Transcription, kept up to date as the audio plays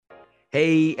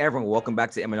Hey everyone, welcome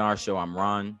back to M&R Show. I'm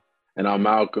Ron. And I'm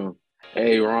Malcolm.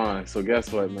 Hey, Ron. So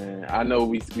guess what, man? I know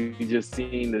we just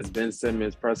seen this Ben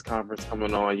Simmons press conference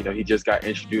coming on. You know, he just got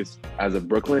introduced as a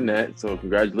Brooklyn Net. So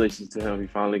congratulations to him. He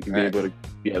finally can be able to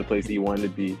be at the place he wanted to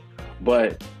be.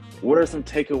 But what are some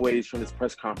takeaways from this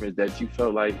press conference that you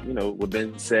felt like, what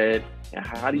Ben said? And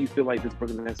how do you feel like this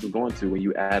Brooklyn Nets was going to when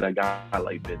you add a guy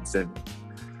like Ben Simmons?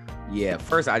 Yeah,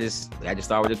 first I just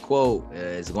start with a quote.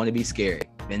 It's going to be scary.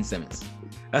 Ben Simmons.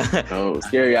 Oh,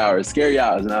 scary hours. Scary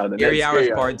hours. No, scary hours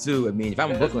part two. I mean, if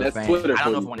I'm a Brooklyn fan, Twitter I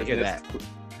don't know if I want to hear that.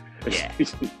 Yeah.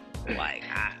 Like,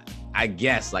 I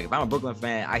guess, like, if I'm a Brooklyn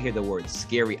fan, I hear the word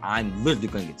scary, I'm literally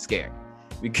going to get scared.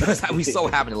 Because we so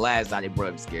happened the last time they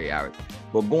brought up scary hours.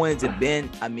 But going into Ben,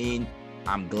 I mean,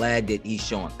 I'm glad that he's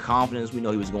showing confidence. We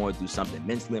know he was going through something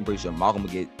mentally. I'm pretty sure Malcolm will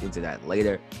get into that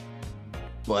later.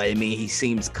 But, I mean, he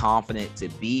seems confident to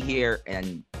be here.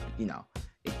 And,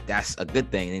 that's a good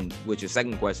thing. And with your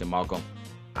second question, Malcolm,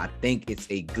 I think it's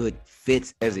a good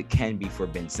fit as it can be for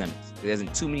Ben Simmons. There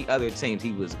isn't too many other teams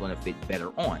he was going to fit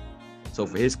better on. So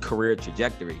for his career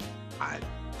trajectory, I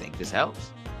think this helps.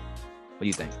 What do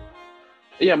you think?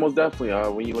 Yeah, most definitely.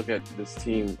 When you look at this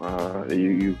team,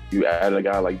 you add a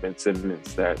guy like Ben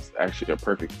Simmons, that's actually a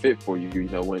perfect fit for you. You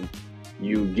know, when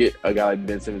you get a guy like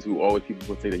Ben Simmons, who always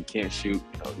people say that he can't shoot,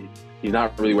 he's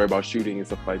not really worried about shooting and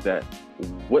stuff like that.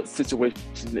 What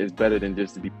situation is better than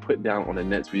just to be put down on the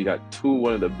Nets where you got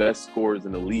one of the best scorers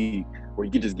in the league, where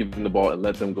you can just give them the ball and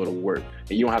let them go to work,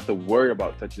 and you don't have to worry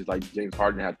about touches like James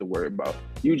Harden had to worry about.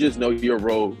 You just know your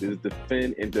role is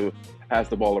defend and to pass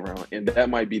the ball around, and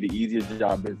that might be the easiest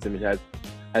job Ben Simmons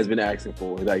has been asking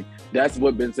for. Like, that's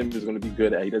what Ben Simmons is going to be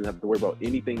good at. He doesn't have to worry about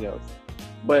anything else.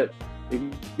 But if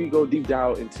we go deep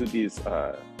down into this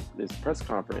press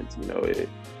conference,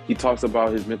 he talks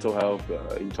about his mental health.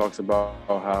 He talks about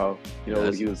how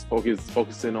he was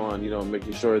focusing on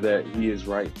making sure that he is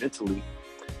right mentally.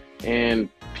 And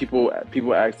people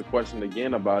asked the question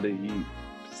again about it. He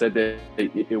said that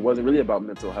it wasn't really about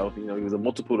mental health. It was a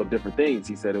multitude of different things.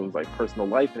 He said it was like personal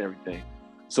life and everything.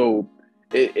 So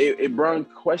it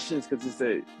brought questions, because he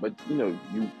said, but you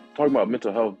talking about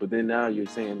mental health, but then now you're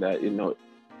saying that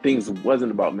things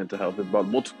wasn't about mental health. It's about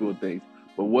multiple things,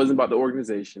 but it wasn't about the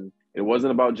organization. It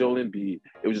wasn't about Joel Embiid.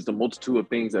 It was just a multitude of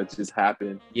things that just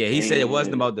happened. Yeah, he said it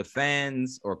wasn't about the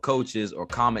fans or coaches or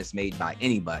comments made by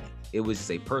anybody. It was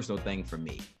just a personal thing for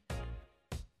me.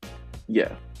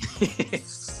 Yeah.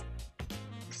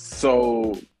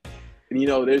 So,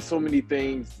 there's so many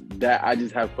things that I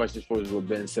just have questions for with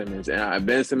Ben Simmons. And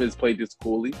Ben Simmons played this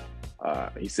coolly.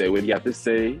 He said what he had to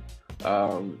say.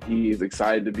 He is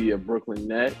excited to be a Brooklyn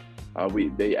Net.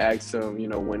 They asked him,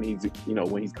 when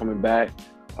he's coming back.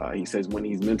 He says when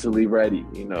he's mentally ready,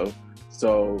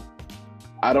 So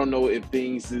I don't know if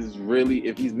it's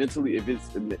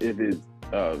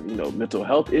mental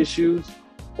health issues,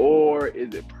 or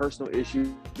is it personal issues?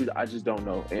 I just don't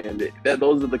know. And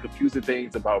those are the confusing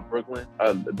things about Brooklyn,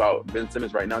 about Ben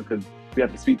Simmons right now, because we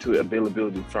have to speak to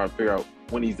availability to try to figure out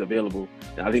when he's available.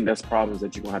 And I think that's problems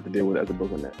that you're going to have to deal with as a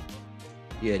Brooklyn Net.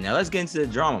 Yeah, now let's get into the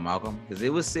drama, Malcolm, because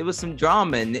it was some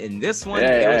drama in this one.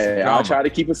 Yeah, I try to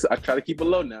keep it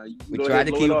low now. We tried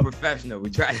to keep it professional.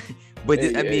 We tried, but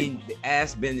I mean, the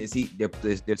ask Ben is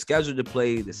they're scheduled to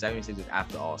play the 76ers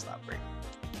after the All-Star break.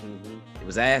 Mm-hmm. It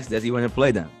was asked, does he want to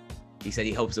play them? He said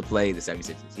he hopes to play the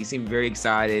 76ers. He seemed very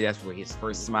excited. That's where his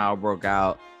first smile broke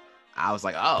out. I was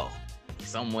like, oh,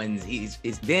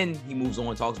 then he moves on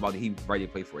and talks about that he's ready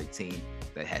to play for a team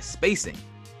that has spacing.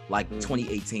 Like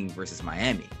 2018 versus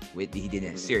Miami, he did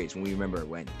in a series when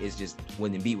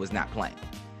Embiid was not playing.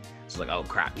 So like, oh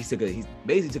crap, he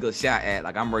basically took a shot at,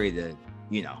 like, I'm ready to,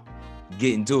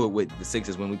 get into it with the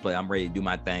Sixers when we play. I'm ready to do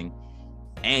my thing.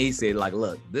 And he said, like,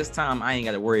 look, this time I ain't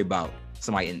got to worry about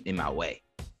somebody in my way.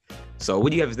 So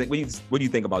what do you have to think? What do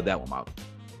you think about that one, Malcolm?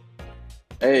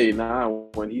 Hey,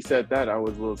 when he said that, I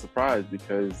was a little surprised,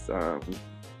 because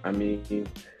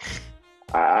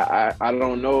I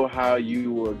don't know how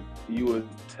you would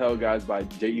tell guys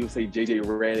you would say JJ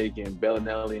Redick and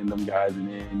Bellinelli and them guys, and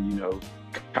then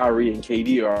Kyrie and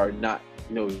KD are not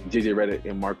JJ Redick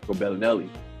and Marco Bellinelli.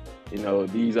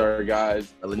 These are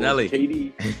guys. Bellinelli.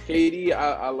 KD.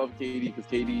 I love KD because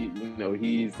KD,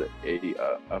 he's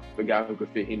a guy who could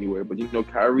fit anywhere. But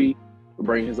Kyrie will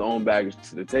bring his own baggage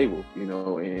to the table.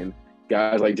 And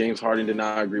guys like James Harden did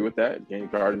not agree with that.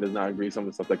 James Harden does not agree with some of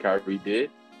the stuff that Kyrie did.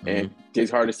 And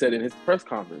James Harden said in his press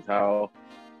conference how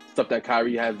stuff that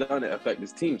Kyrie has done to affect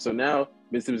his team. So now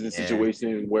Ben Simmons is in a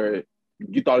situation where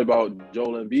you thought about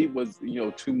Joel Embiid was,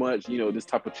 too much, this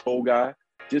type of troll guy.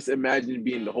 Just imagine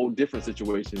being the whole different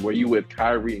situation where you with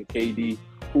Kyrie and KD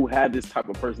who have this type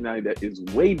of personality that is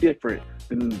way different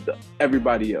than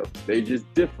everybody else. They're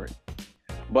just different.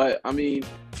 But I mean,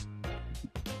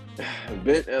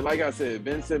 like I said,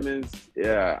 Ben Simmons,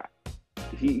 yeah,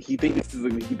 he thinks this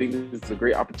is a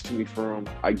great opportunity for him.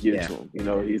 I give it to him. You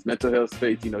know, his mental health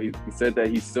state. You know, he said that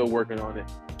he's still working on it,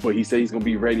 but he said he's gonna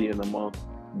be ready in a month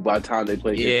by the time they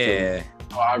play. Yeah.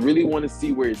 So I really want to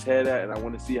see where his head at, and I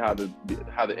want to see how the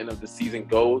end of the season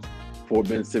goes for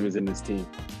Ben Simmons and this team.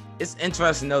 It's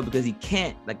interesting though because he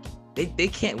can't they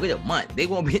can't wait a month. They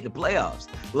won't be in the playoffs.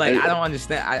 Like I don't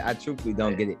understand. I truthfully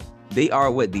don't get it. They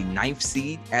are the 9th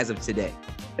seed as of today.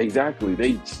 Exactly.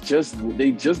 They just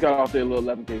got off their little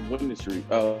 11-game winning streak,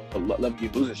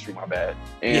 11-game losing streak. My bad.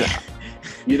 And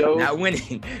you know, not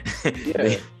winning.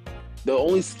 Yeah. The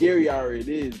only scary hour it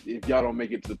is if y'all don't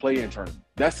make it to the play-in tournament.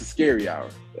 That's the scary hour.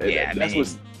 Yeah, that's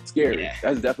what's scary. Yeah.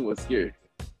 That's definitely what's scary.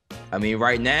 I mean,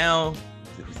 right now,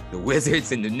 the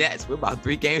Wizards and the Nets, we're about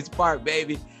 3 games apart,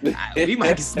 baby. We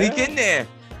might sneak in there.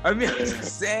 I mean, I'm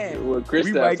just saying. Well,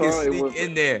 we might sneak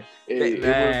in there.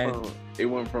 It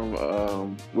went from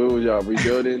where was y'all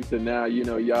rebuilding to now, you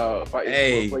know, y'all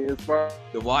fighting for playing spot.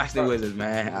 The Washington Wizards,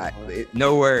 man.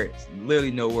 No words.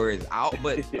 Literally no words.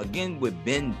 But again, with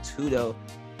Ben too, though,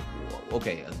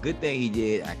 okay, a good thing he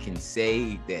did, I can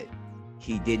say that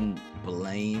he didn't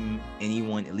blame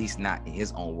anyone, at least not in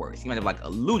his own words. He might have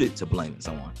alluded to blaming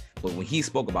someone, but when he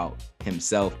spoke about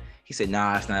himself, he said,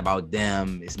 "Nah, it's not about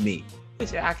them, it's me."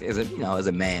 Which as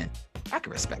a man, I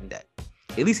can respect that.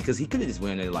 At least because he could have just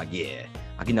went there me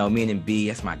and Embiid,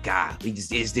 that's my guy. It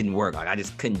just didn't work. I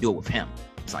just couldn't do it with him.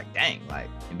 It's dang,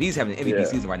 Embiid's having an MVP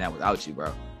season right now without you,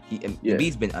 bro.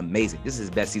 Embiid's been amazing. This is his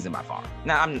best season by far.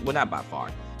 Not by far.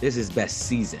 This is his best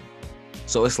season.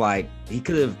 So it's he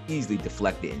could have easily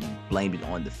deflected and blamed it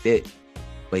on the fit,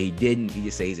 but he didn't. He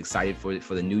just said he's excited for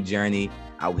the new journey.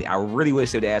 I really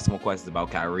wish they'd asked more questions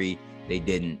about Kyrie. They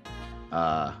didn't.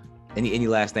 Any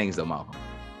last things though, Malcolm?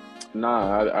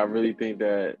 Nah, I really think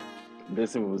that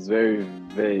Vincent was very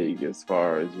vague as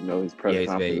far as, you know, his press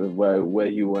conference of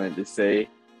what he wanted to say.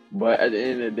 But at the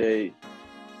end of the day,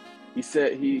 he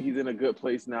said he's in a good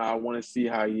place now. I want to see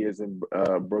how he is in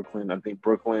Brooklyn. I think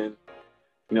Brooklyn,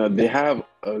 you know, they have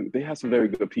some very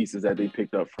good pieces that they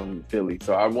picked up from Philly.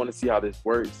 So I want to see how this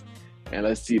works. And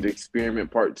let's see the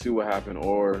experiment part 2 will happen,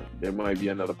 or there might be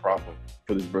another problem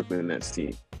for this Brooklyn Nets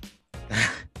team.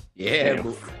 Yeah.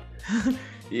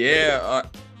 Yeah.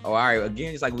 All right.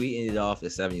 Again, just like we ended off the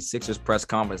 76ers press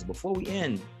conference. Before we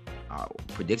end,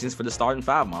 predictions for the starting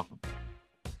 5, Malcolm.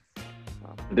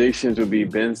 Predictions would be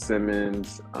Ben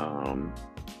Simmons,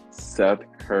 Seth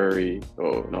Curry.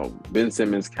 Oh, no. Ben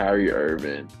Simmons, Kyrie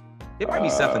Irving. There might be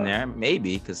Seth in there,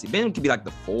 maybe, because Ben could be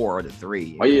the 4 or the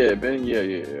 3. Oh, yeah. Ben, yeah.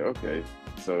 Okay.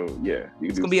 So, yeah.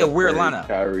 It's going to be a weird lineup.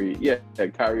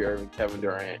 Kyrie Irving, Kevin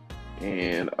Durant,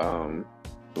 and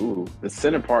the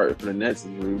center part for the Nets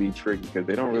is really tricky because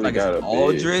they don't really got a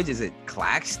Aldridge. Is it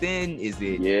Claxton? Is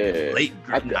it Blake?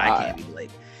 I can't be Blake.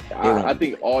 I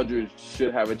think Aldridge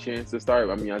should have a chance to start.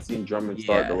 I mean, I seen Drummond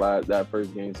start that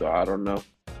first game, so I don't know.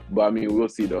 But I mean, we'll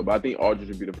see though. But I think Aldridge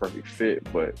would be the perfect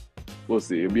fit. But we'll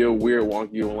see. It'll be a weird,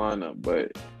 wonky lineup.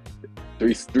 But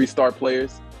three star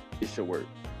players, it should work.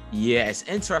 Yeah, it's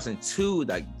interesting too.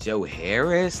 Joe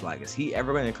Harris, is he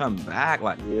ever going to come back?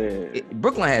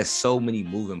 Brooklyn has so many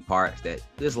moving parts that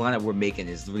this lineup we're making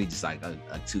is really just a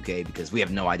 2K because we have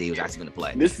no idea who's actually going to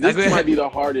play. This might be the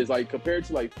hardest. Compared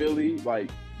to Philly,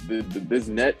 this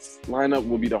Nets lineup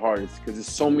will be the hardest because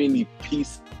there's so many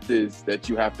pieces that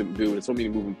you have to do and so many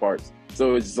moving parts.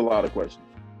 So it's just a lot of questions.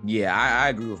 Yeah, I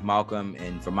agree with Malcolm.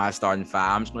 And for my starting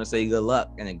 5, I'm just going to say good luck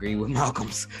and agree with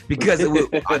Malcolm's because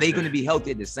are they going to be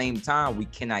healthy at the same time? We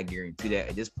cannot guarantee that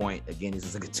at this point. Again, this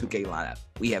is a 2K lineup.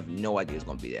 We have no idea who's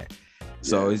going to be there.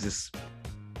 So it's just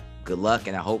good luck.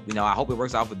 And I hope it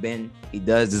works out for Ben. He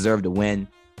does deserve to win.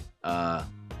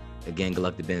 Again, good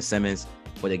luck to Ben Simmons.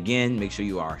 But again, make sure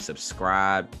you are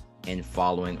subscribed and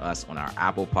following us on our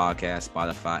Apple Podcast,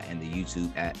 Spotify, and the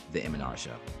YouTube at The M&R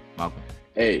Show. Malcolm.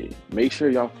 Hey, make sure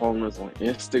y'all follow us on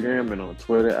Instagram and on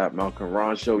Twitter at Malcolm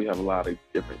Ron Show. We have a lot of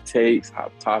different takes,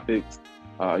 hot topics.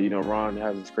 Ron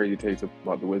has his crazy takes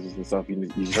about the Wizards and stuff. You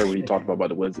heard what he talked about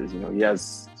the Wizards. He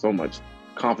has so much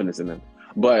confidence in them.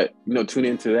 But, tune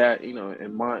into that.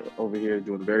 And Mont over here is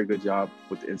doing a very good job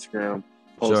with the Instagram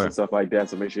posts and stuff like that.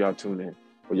 So make sure y'all tune in.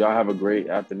 Well, y'all have a great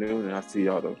afternoon, and I'll see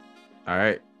y'all though. All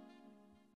right.